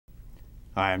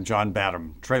Hi, I'm John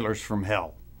Badham, Trailers from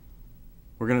Hell.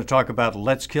 We're going to talk about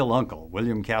Let's Kill Uncle,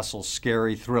 William Castle's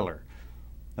scary thriller.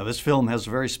 Now, this film has a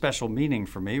very special meaning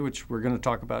for me, which we're going to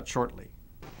talk about shortly.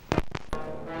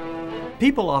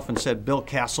 People often said Bill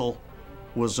Castle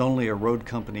was only a road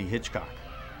company Hitchcock.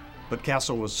 But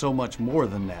Castle was so much more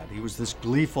than that. He was this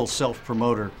gleeful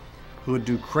self-promoter who would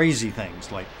do crazy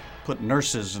things like put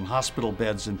nurses in hospital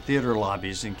beds in theater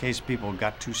lobbies in case people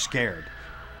got too scared.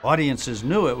 Audiences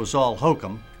knew it was all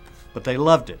hokum, but they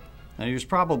loved it. And he was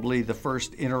probably the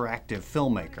first interactive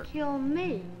filmmaker. Kill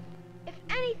me. If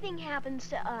anything happens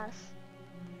to us,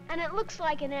 and it looks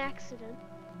like an accident,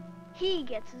 he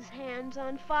gets his hands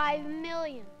on $5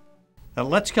 million. Now,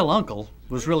 Let's Kill Uncle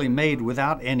was really made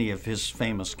without any of his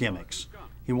famous gimmicks.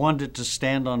 He wanted it to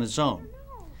stand on its own.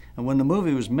 And when the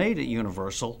movie was made at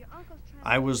Universal,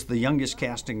 I was the youngest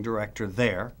casting director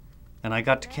there, and I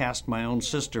got to cast my own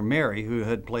sister Mary, who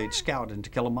had played Scout in To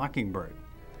Kill a Mockingbird.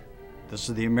 This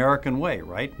is the American way,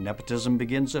 right? Nepotism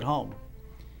begins at home.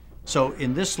 So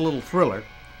in this little thriller,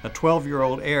 a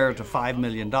 12-year-old heir to $5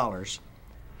 million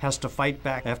has to fight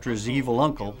back after his evil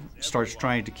uncle starts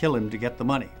trying to kill him to get the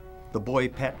money. The boy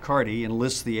Pat Carty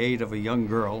enlists the aid of a young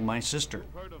girl, my sister.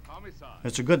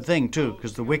 It's a good thing, too,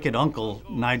 because the wicked uncle,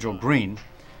 Nigel Green,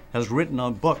 has written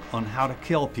a book on how to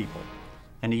kill people.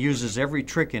 And he uses every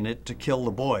trick in it to kill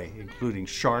the boy, including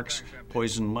sharks,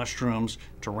 poison mushrooms,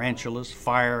 tarantulas,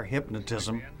 fire,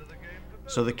 hypnotism.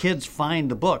 So the kids find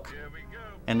the book,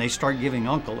 and they start giving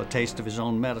Uncle a taste of his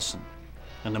own medicine.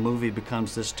 And the movie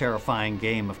becomes this terrifying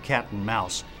game of cat and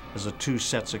mouse as the two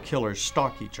sets of killers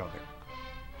stalk each other.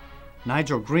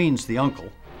 Nigel Green's the uncle.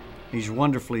 He's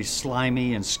wonderfully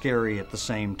slimy and scary at the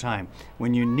same time.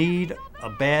 When you need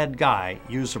a bad guy,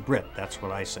 use a Brit, that's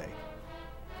what I say.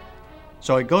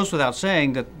 So it goes without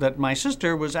saying that my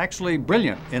sister was actually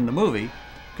brilliant in the movie,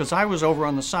 because I was over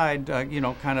on the side,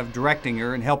 kind of directing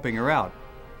her and helping her out.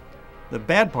 The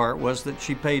bad part was that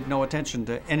she paid no attention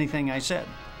to anything I said.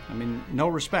 I mean, no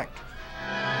respect.